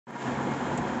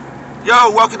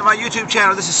Yo, welcome to my YouTube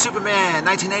channel. This is Superman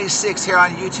 1986 here on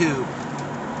YouTube.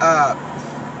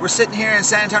 We're sitting here in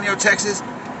San Antonio, Texas,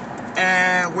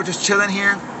 and we're just chilling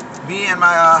here. Me and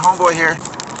my homeboy here,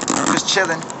 we're just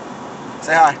chilling.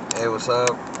 Say hi. Hey, what's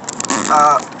up?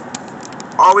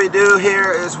 All we do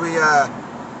here is we're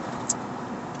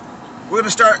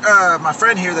gonna start. My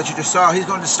friend here that you just saw, he's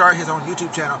going to start his own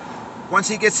YouTube channel. Once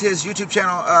he gets his YouTube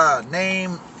channel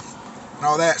name and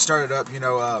all that started up, you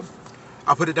know.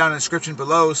 I'll put it down in the description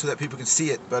below so that people can see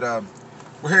it. But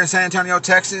we're here in San Antonio,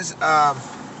 Texas. We're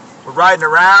riding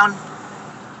around.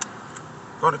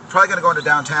 Probably gonna go into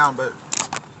downtown,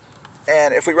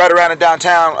 and if we ride around in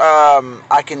downtown,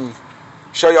 I can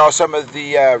show y'all some of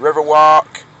the river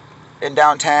walk in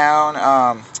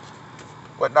downtown,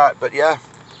 whatnot. But yeah,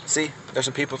 see, there's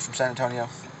some people from San Antonio.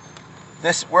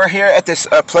 We're here at this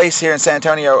place here in San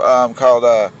Antonio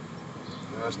called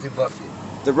Rusty Bucket.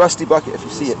 The Rusty Bucket, if you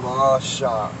see it. Small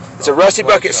shop. It's a Rusty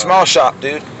Bucket small shop,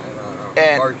 dude.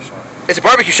 And barbecue shop. It's a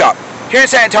barbecue shop. Here in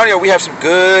San Antonio, we have some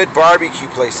good barbecue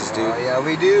places, dude. Yeah,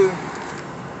 we do.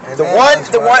 And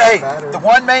the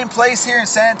one main place here in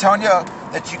San Antonio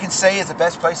that you can say is the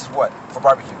best place is what for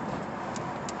barbecue?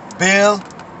 Bill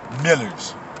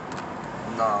Miller's.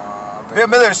 Nah. Bill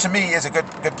Miller's to me is a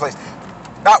good place.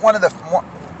 Not one of the.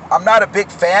 I'm not a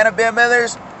big fan of Bill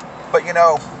Miller's, but you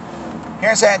know. Here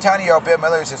in San Antonio, Bill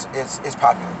Miller's is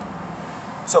popular.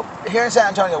 So here in San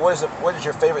Antonio, what is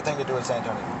your favorite thing to do in San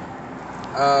Antonio?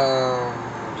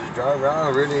 Just drive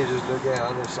around, really, just look at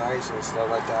other sites and stuff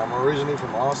like that. I'm originally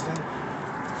from Austin,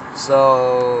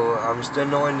 so I'm still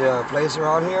knowing the place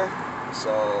around here.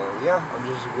 So yeah,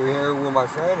 we're here with my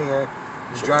friend here,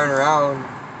 just driving around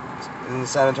in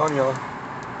San Antonio.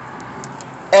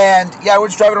 And yeah, we're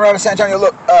just driving around in San Antonio.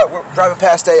 Look, we're driving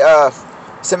past a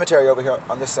cemetery over here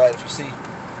on this side. If you see,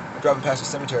 I'm driving past a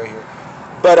cemetery here.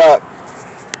 But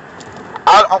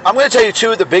I'm going to tell you two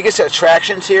of the biggest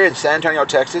attractions here in San Antonio,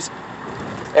 Texas.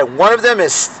 And one of them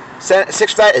is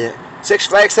Six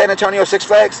Flags San Antonio, Six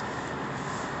Flags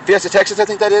Fiesta, Texas, I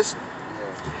think that is.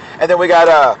 Yeah. And then we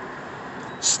got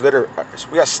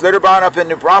Slitterbahn up in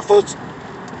New Braunfels.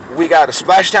 We got a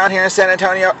Splashdown here in San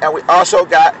Antonio, and we also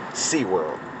got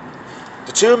SeaWorld.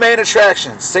 The two main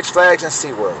attractions, Six Flags and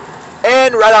SeaWorld.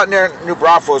 And right out near New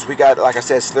Braunfels, we got, like I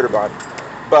said, Slitterbahn.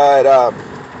 But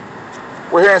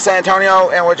we're here in San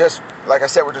Antonio, and we're just, like I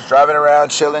said, we're just driving around,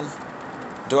 chilling,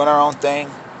 doing our own thing.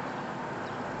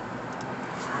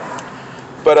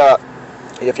 But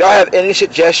if y'all have any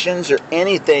suggestions or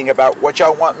anything about what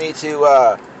y'all want me to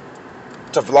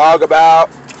vlog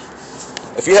about,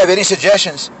 if you have any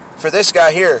suggestions for this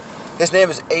guy here, his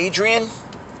name is Adrian.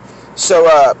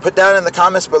 So put down in the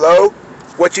comments below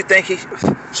what you think he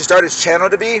should start his channel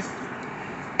to be,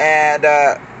 and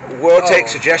we'll take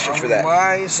suggestions for that.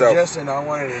 My suggestion I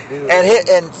wanted to do,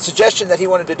 and suggestion that he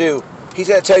wanted to do, he's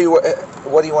going to tell you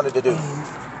what he wanted to do.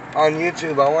 On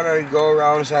YouTube, I want to go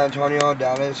around San Antonio,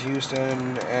 Dallas,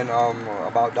 Houston, and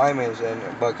about diamonds,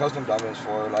 but custom diamonds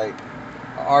for like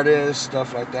artists,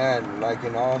 stuff like that. Like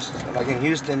in Austin, like in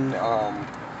Houston,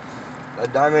 a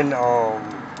diamond.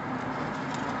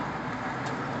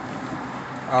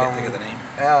 Can't think of the name.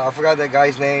 Yeah, I forgot that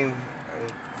guy's name.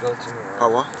 Go to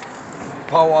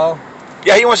Powwow.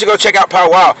 Yeah, he wants to go check out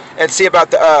Powwow and see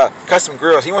about the custom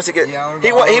grills. He wants to get. Yeah,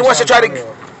 he wants to try to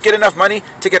get enough money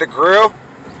to get a grill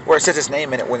where it says his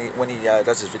name in it when he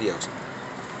does his videos.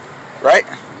 Right?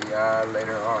 Yeah,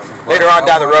 later on. Later on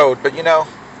down the road, but you know,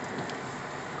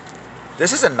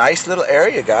 this is a nice little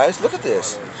area, guys. Look at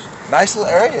this. Nice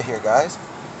little area here, guys.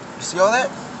 You see all that?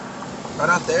 Right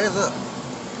out there, look.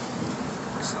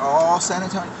 This is all San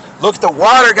Antonio. Look at the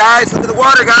water, guys. Look at the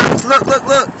water, guys. Look, look,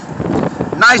 look.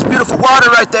 Nice, beautiful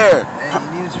water right there. Hey,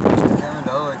 you need to switch the camera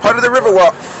to other. Part of the river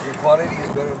walk. Your quality is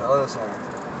better than the other side.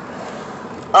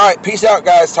 All right, peace out,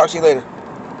 guys. Talk to you later.